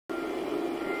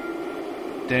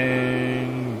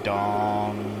Ding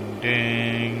dong,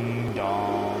 ding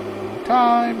dong.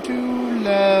 Time to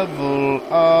level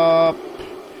up.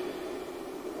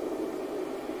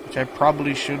 Which I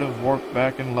probably should have worked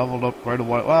back and leveled up quite a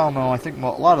while. Well, no, I think a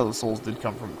lot of the souls did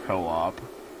come from co-op.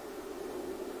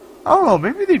 I don't know,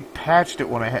 maybe they patched it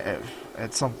when I have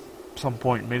at some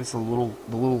point made it so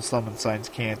the little summon signs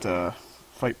can't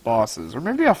fight bosses. Or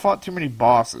maybe I fought too many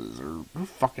bosses, or who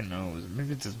fucking knows.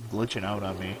 Maybe it's just glitching out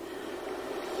on me.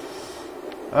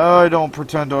 I don't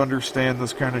pretend to understand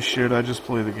this kind of shit, I just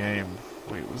play the game.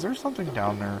 Wait, was there something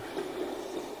down there?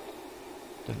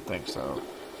 Didn't think so.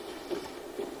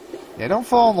 Yeah, don't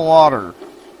fall in the water.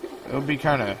 It would be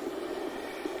kind of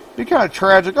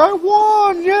tragic. I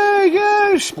won! Yay,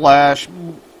 yay! Splash!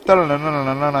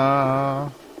 Da-da-da-da-da-da-da.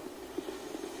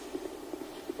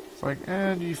 It's like,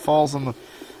 and he falls in the...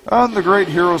 And the great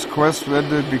hero's quest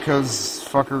ended because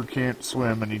fucker can't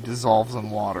swim and he dissolves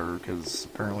in water because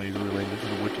apparently he's related to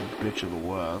the wicked bitch of the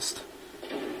West.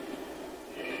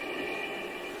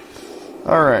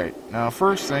 Alright, now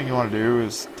first thing you want to do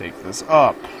is take this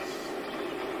up.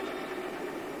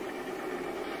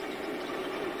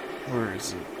 Where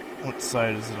is it? What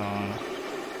side is it on?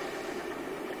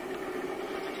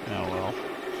 Oh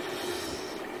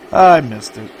well. I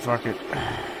missed it. Fuck it.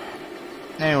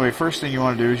 Anyway, first thing you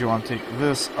want to do is you want to take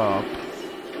this up.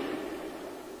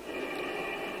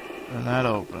 And that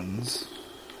opens.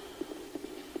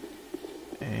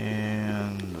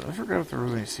 And I forgot if there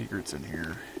was any secrets in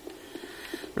here.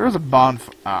 There was a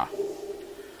bonfire. Ah.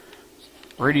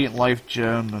 Radiant Life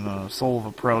Gem and a Soul of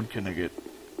a Proud Knigget.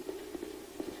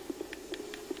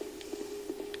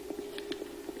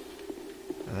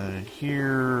 And then in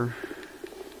here...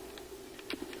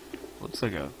 looks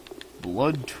like a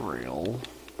blood trail.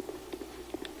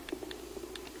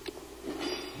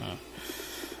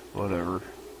 Whatever.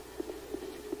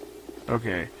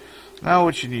 Okay. Now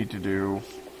what you need to do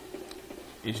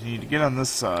is you need to get on this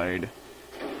side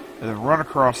and then run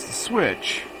across the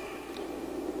switch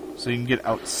so you can get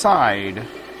outside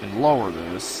and lower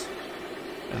this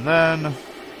and then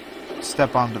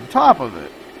step onto the top of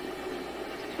it.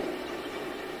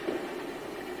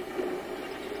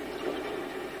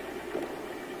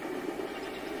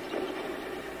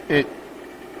 It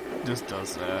just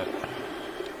does that.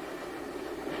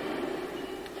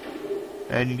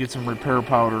 And you get some repair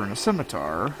powder and a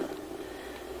scimitar.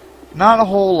 Not a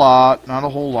whole lot,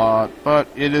 but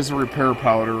it is a repair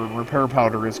powder, and repair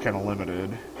powder is kind of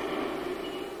limited.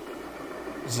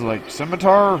 This is like,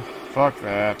 scimitar? Fuck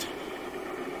that.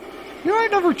 You know, I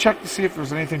never checked to see if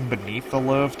there's anything beneath the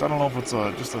lift. I don't know if it's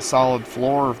just a solid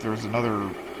floor, or if there's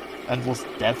another endless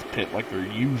death pit like there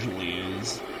usually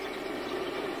is.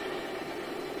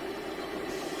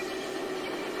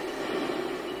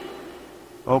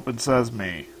 Open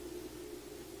sesame.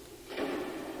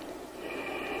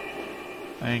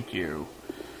 Thank you.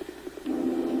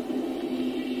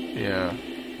 Yeah.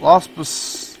 Lost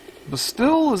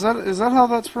Bastille? Is that how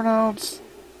that's pronounced?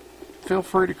 Feel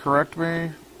free to correct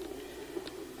me.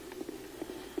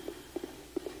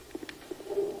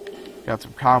 Got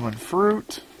some common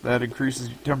fruit. That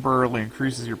temporarily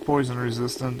increases your poison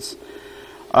resistance.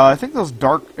 I think those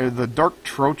the dark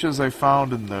troches I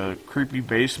found in the creepy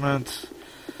basement,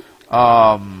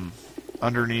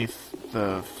 underneath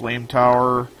the flame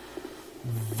tower,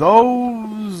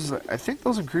 I think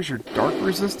those increase your dark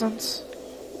resistance.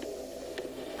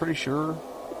 Pretty sure.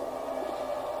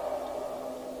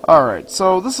 Alright,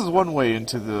 so this is one way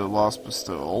into the Lost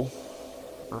Bastille.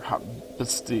 Or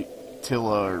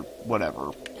Bastilla, or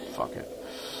whatever. Fuck it.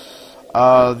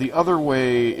 The other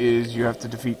way is you have to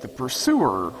defeat the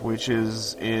Pursuer, which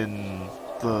is in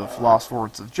the Lost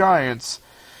Forts of Giants,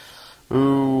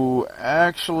 who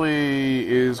actually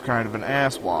is kind of an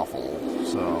asswaffle,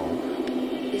 so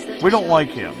we don't like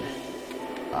him.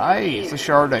 It's a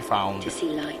shard I found. To see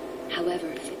light, however.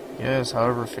 Yes,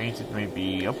 however faint it may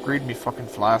be. Upgrade me fucking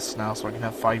flasks now so I can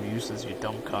have 5 uses, you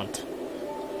dumb cunt.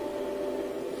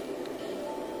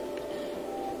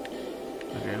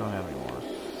 Okay, I don't have any more.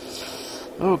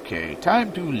 Okay,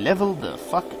 time to level the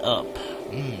fuck up.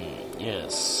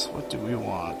 Yes. What do we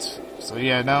want? So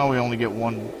yeah, now we only get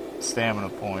 1 stamina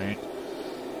point.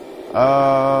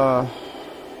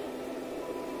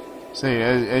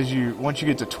 Say, once you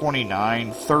get to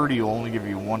 29, 30 will only give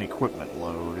you 1 equipment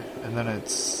load, and then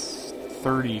it's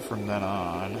 30 from then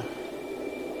on.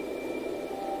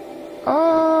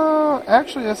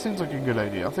 Actually, that seems like a good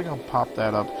idea. I think I'll pop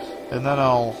that up, and then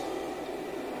I'll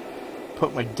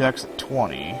put my dex at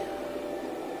 20.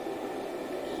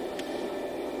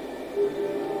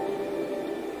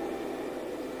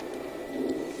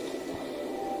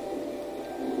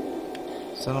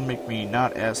 So that'll make me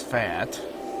not as fat.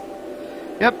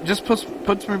 Yep, just puts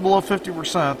me below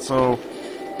 50%, so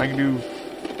I can do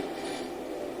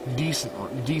decent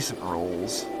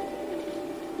rolls.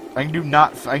 I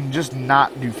can just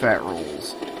not do fat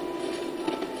rolls.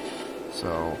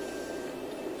 So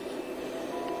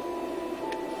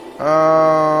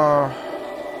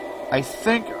I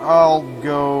think I'll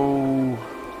go.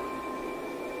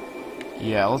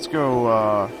 Yeah, let's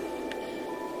go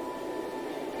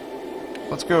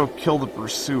kill the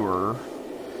pursuer.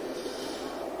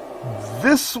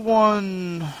 This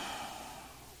one,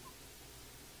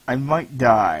 I might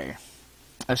die,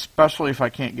 especially if I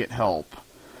can't get help.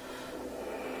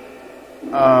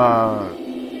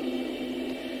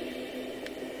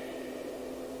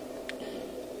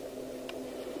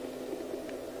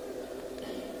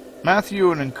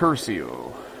 Matthew and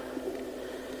Incurcio.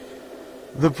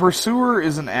 The pursuer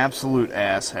is an absolute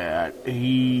asshat.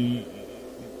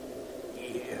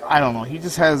 I don't know, he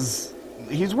just has...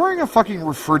 He's wearing a fucking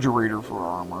refrigerator for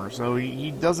armor, so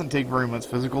he doesn't take very much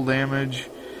physical damage.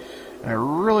 And I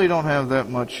really don't have that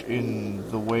much in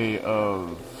the way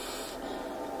of...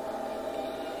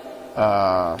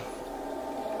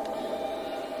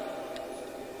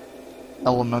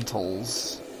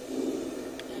 elementals.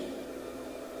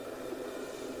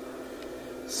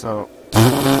 So...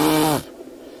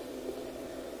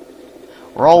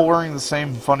 We're all wearing the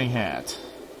same funny hat.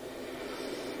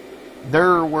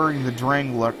 They're wearing the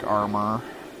Drangleic armor,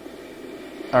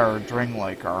 or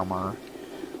Drang-like armor,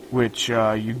 which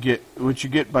you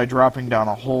get by dropping down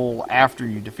a hole after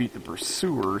you defeat the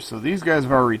pursuer. So these guys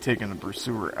have already taken the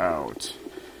pursuer out.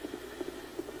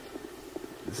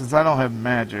 Since I don't have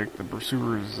magic, the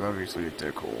pursuer is obviously a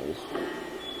dickhole.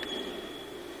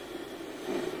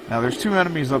 Now there's two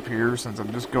enemies up here. Since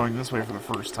I'm just going this way for the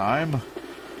first time,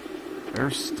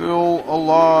 they're still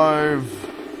alive.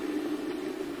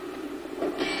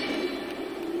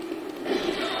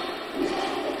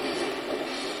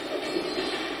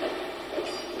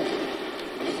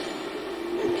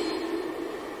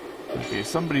 Okay,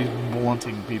 somebody's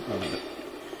blunting people.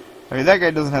 I mean, that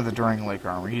guy doesn't have the Drangleic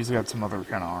armor. He's got some other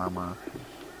kind of armor.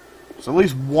 So at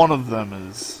least one of them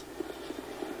is...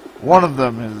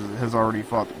 has already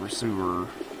fought the pursuer.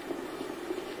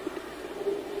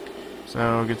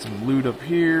 So, get some loot up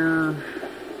here.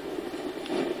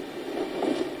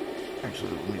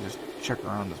 Actually, let me just check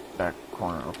around this back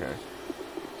corner. Okay.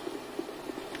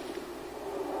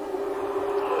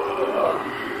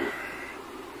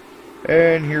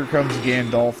 And here comes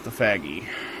Gandalf the Faggy.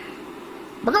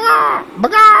 Baga!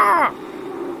 Baga!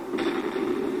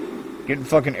 Getting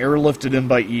fucking airlifted in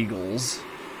by eagles.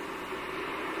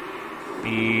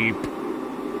 Beep.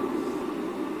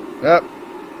 Up.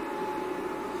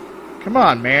 Come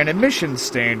on, man. Emission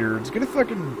standards. Get a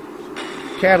fucking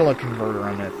catalytic converter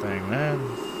on that thing, man.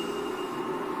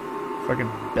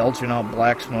 Fucking belching out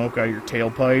black smoke out of your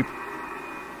tailpipe.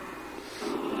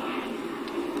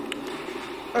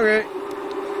 Okay.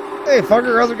 Hey,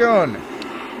 fucker, how's it going?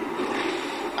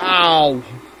 Ow.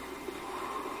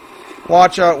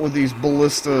 Watch out with these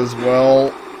ballista as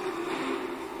well.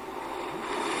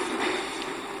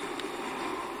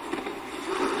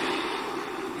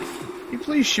 Can you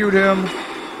please shoot him?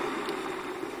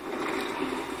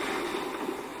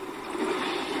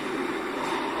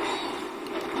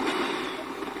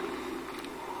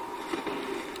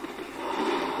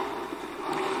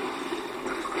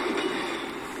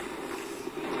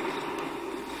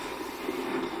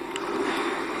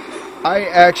 I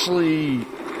actually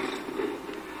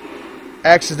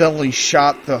accidentally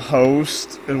shot the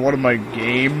host in one of my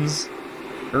games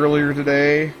earlier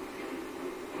today.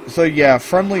 So yeah,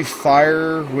 friendly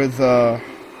fire with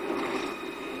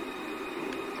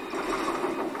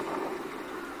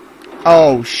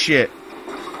oh shit.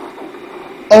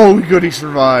 Oh good, he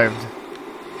survived.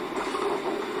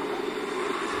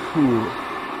 Whew.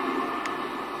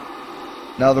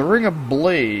 Now the Ring of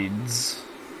Blades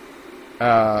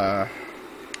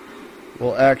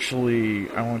well,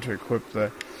 actually, I want to equip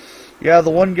the... Yeah,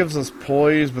 the one gives us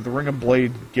poise, but the Ring of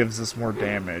Blade gives us more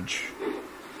damage.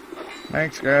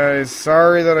 Thanks, guys.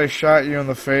 Sorry that I shot you in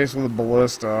the face with a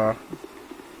ballista.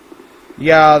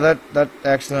 Yeah, that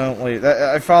accidentally...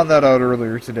 I found that out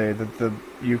earlier today, that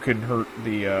you can hurt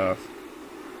the,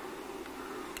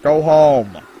 Go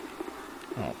home!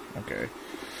 Oh, okay.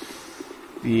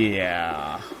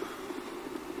 Yeah...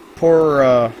 Poor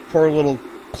little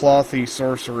clothy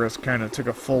sorceress kind of took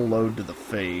a full load to the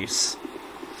face.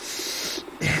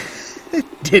 It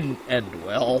didn't end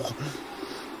well.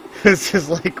 It's just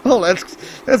like, well,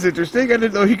 that's interesting. I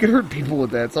didn't know he could hurt people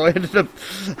with that, so I ended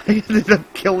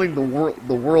up killing the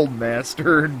world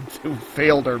master who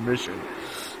failed our mission.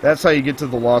 That's how you get to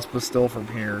the Lost Bastille from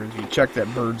here, is you check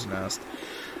that bird's nest.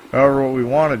 However, what we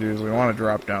want to do is we want to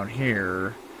drop down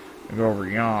here and go over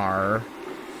Yar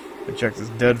and check this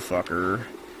dead fucker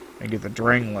and get the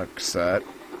Drangleic set,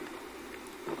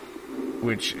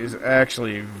 which is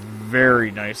actually a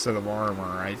very nice set of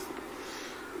armor.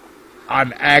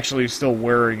 I'm actually still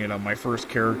wearing it on my first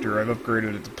character. I've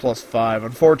upgraded it to +5.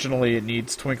 Unfortunately, it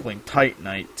needs Twinkling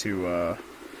Titanite to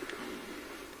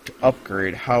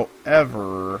upgrade.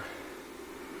 However,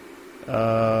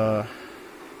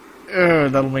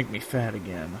 that'll make me fat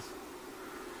again.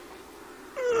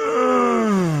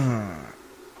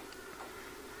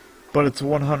 But it's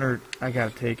 100. I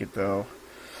gotta take it though.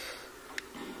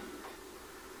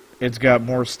 It's got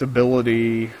more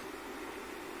stability.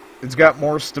 It's got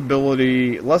more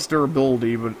stability, less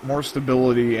durability, but more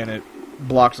stability, and it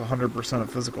blocks 100%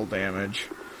 of physical damage.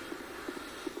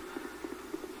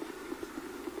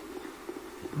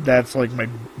 That's like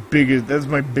that's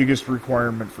my biggest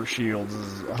requirement for shields,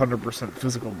 is 100%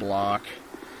 physical block.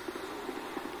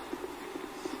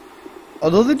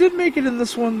 Although they did make it in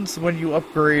this one, so when you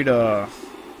upgrade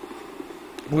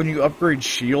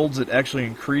shields, it actually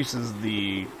increases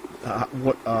their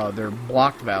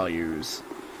block values,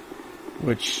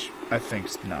 which I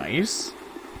think's nice.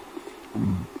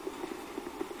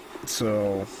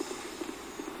 So,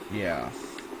 yeah.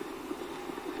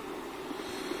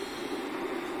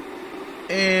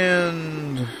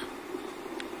 And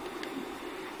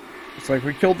it's like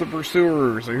we killed the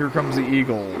pursuer, so here comes the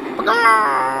eagle.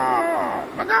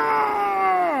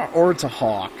 Or it's a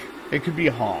hawk. It could be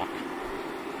a hawk.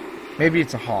 Maybe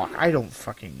it's a hawk. I don't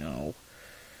fucking know.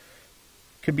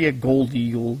 Could be a gold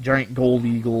eagle, giant gold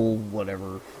eagle,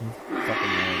 whatever.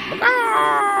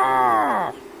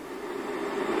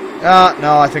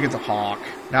 No, I think it's a hawk.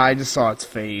 No, I just saw its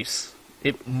face.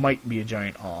 It might be a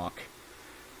giant hawk.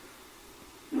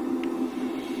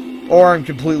 Or I'm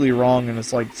completely wrong and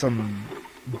it's like some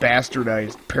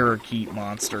bastardized parakeet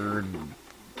monster. And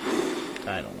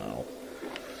I don't know.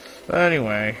 But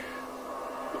anyway.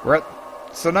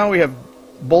 So now we have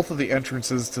both of the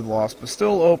entrances to the Lost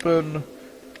Bastille open.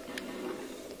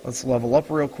 Let's level up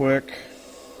real quick.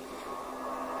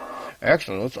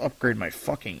 Actually, let's upgrade my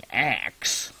fucking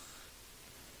axe.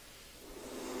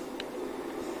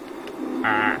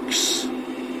 Axe.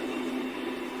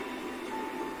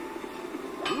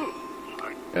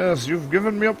 Yes, you've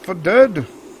given me up for dead.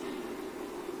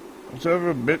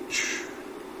 Whatever, bitch.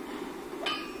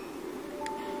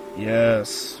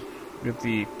 Yes. Get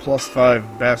the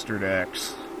 +5 bastard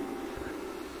axe.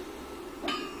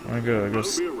 I'm gonna go.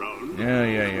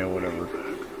 Yeah, whatever.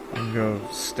 I'm gonna go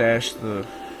stash the.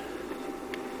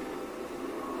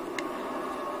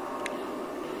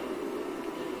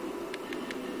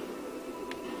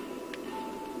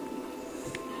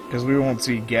 Because we won't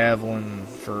see Gavlin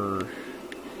for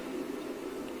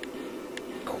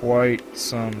quite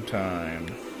some time.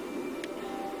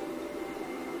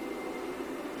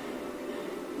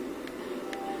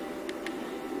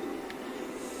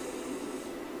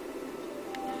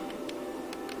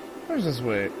 Where's this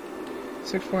weight?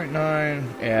 6.9.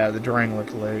 Yeah, the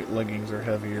Drangleic leggings are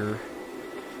heavier.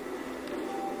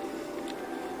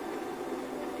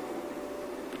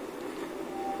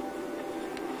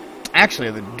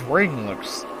 Actually, the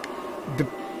Drangleic's...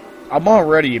 I'm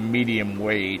already a medium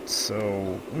weight,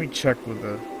 so let me check with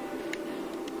the...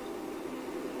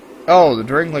 Oh, the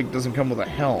Drangleic doesn't come with a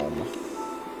helm.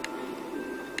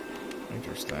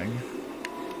 Interesting.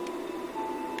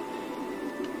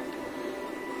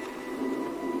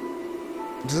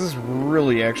 This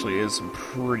really actually is some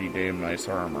pretty damn nice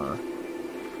armor.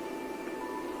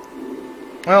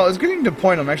 Well, it's getting to the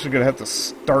point I'm actually going to have to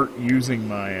start using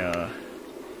my,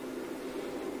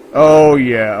 Oh,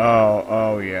 yeah.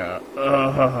 Oh, yeah.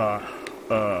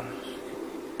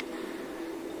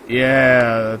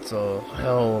 Yeah, that's a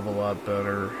hell of a lot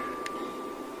better.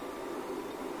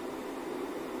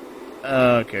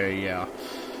 Okay, yeah.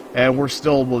 And we're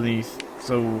still beneath,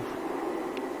 so...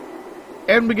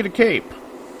 And we get a cape.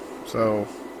 So...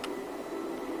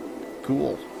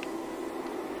 Cool.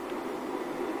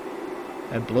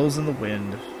 It blows in the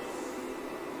wind.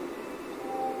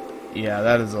 Yeah,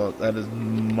 that is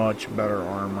much better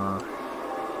armor.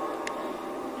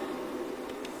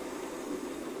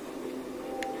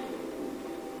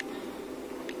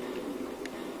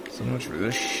 So much for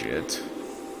this shit.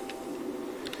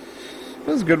 It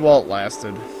was good while it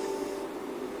lasted.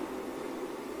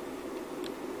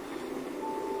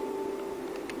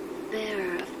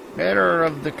 Better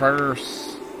of the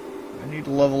curse. I need to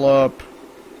level up.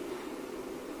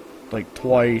 Like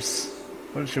twice.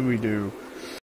 What should we do?